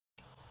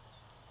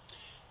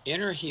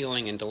Inner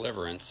healing and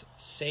deliverance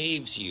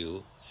saves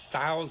you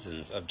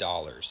thousands of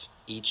dollars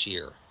each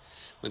year.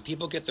 When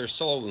people get their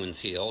soul wounds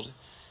healed,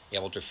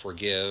 able to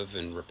forgive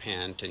and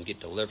repent and get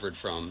delivered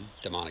from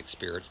demonic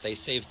spirits, they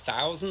save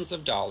thousands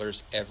of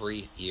dollars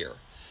every year.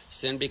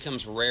 Sin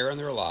becomes rare in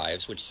their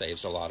lives, which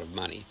saves a lot of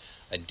money.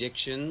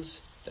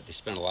 Addictions that they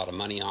spend a lot of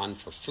money on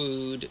for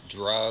food,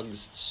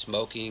 drugs,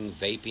 smoking,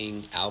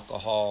 vaping,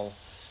 alcohol,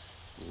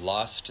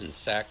 lust, and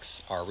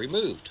sex are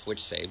removed,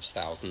 which saves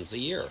thousands a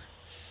year.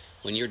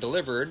 When you're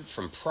delivered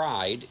from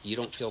pride, you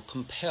don't feel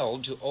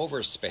compelled to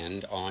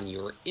overspend on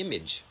your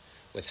image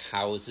with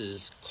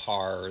houses,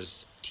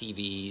 cars,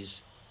 TVs,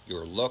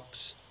 your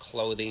looks,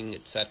 clothing,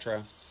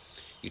 etc.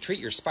 You treat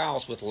your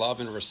spouse with love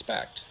and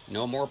respect.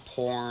 No more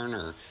porn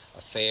or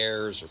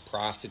affairs or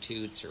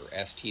prostitutes or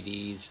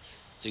STDs.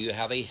 So you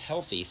have a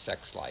healthy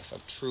sex life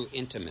of true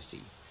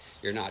intimacy.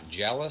 You're not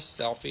jealous,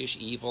 selfish,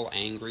 evil,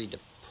 angry,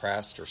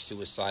 depressed, or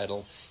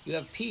suicidal. You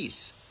have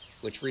peace,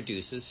 which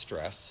reduces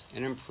stress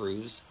and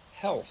improves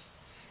health.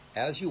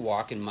 As you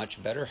walk in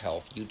much better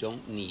health, you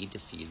don't need to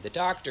see the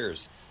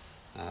doctors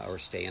or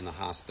stay in the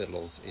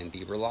hospitals and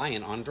be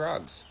reliant on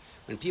drugs.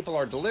 When people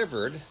are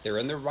delivered, they're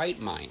in their right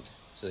mind,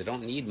 so they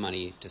don't need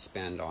money to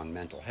spend on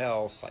mental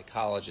health,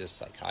 psychologists,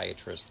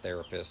 psychiatrists,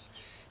 therapists.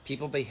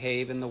 People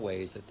behave in the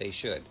ways that they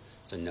should,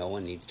 so no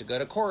one needs to go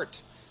to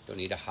court. Don't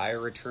need to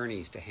hire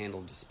attorneys to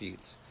handle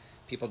disputes.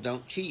 People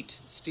don't cheat,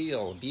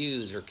 steal,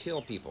 abuse, or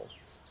kill people,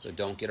 so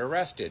don't get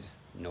arrested.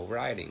 No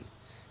rioting.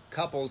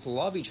 Couples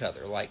love each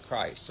other like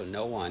Christ, so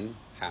no one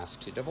has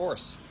to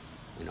divorce,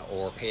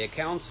 or pay a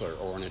counselor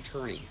or an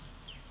attorney.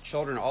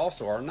 Children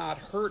also are not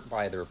hurt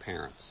by their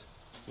parents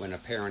when a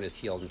parent is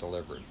healed and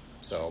delivered.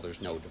 So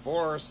there's no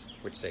divorce,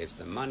 which saves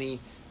them money.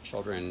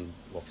 Children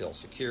will feel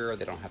secure.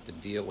 They don't have to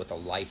deal with a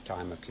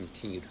lifetime of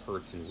continued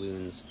hurts and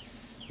wounds.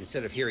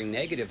 Instead of hearing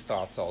negative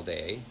thoughts all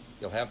day,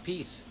 you'll have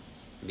peace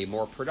and be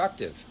more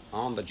productive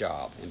on the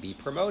job and be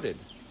promoted.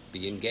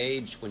 Be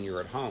engaged when you're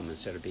at home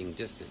instead of being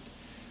distant.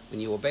 When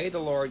you obey the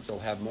Lord, you'll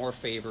have more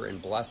favor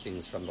and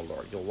blessings from the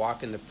Lord. You'll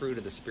walk in the fruit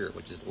of the Spirit,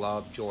 which is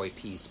love, joy,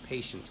 peace,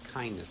 patience,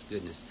 kindness,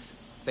 goodness,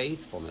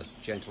 faithfulness,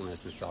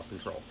 gentleness, and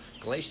self-control.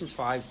 Galatians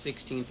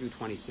 5:16 through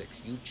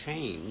 26. You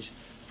change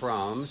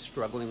from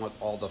struggling with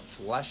all the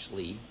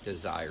fleshly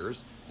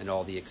desires and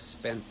all the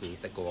expenses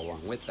that go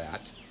along with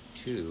that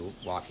to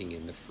walking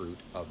in the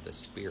fruit of the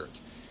Spirit.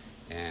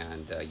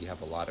 And you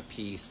have a lot of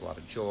peace, a lot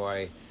of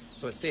joy.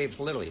 So it saves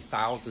literally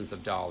thousands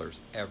of dollars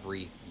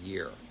every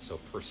year. So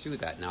pursue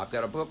that. Now I've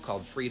got a book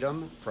called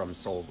Freedom from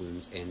Soul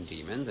Wounds and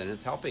Demons, and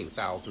it's helping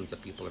thousands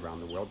of people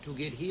around the world to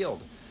get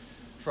healed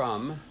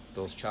from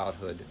those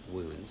childhood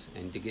wounds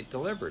and to get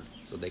delivered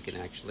so they can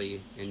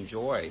actually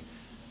enjoy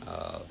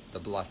the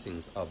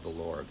blessings of the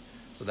Lord.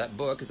 So that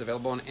book is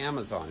available on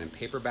Amazon in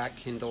paperback,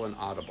 Kindle, and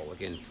Audible.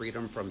 Again,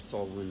 Freedom from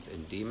Soul Wounds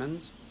and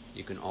Demons.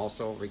 You can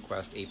also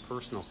request a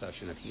personal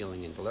session of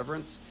healing and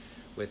deliverance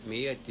with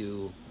me. I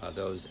do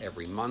those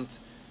every month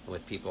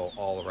with people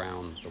all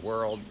around the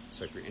world.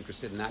 So if you're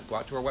interested in that, go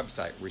out to our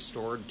website,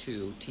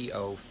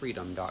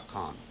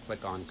 restored2tofreedom.com.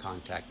 Click on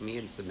Contact Me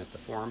and submit the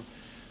form,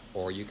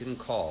 or you can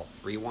call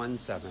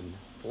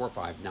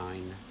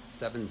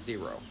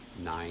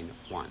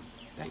 317-459-7091.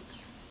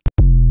 Thanks.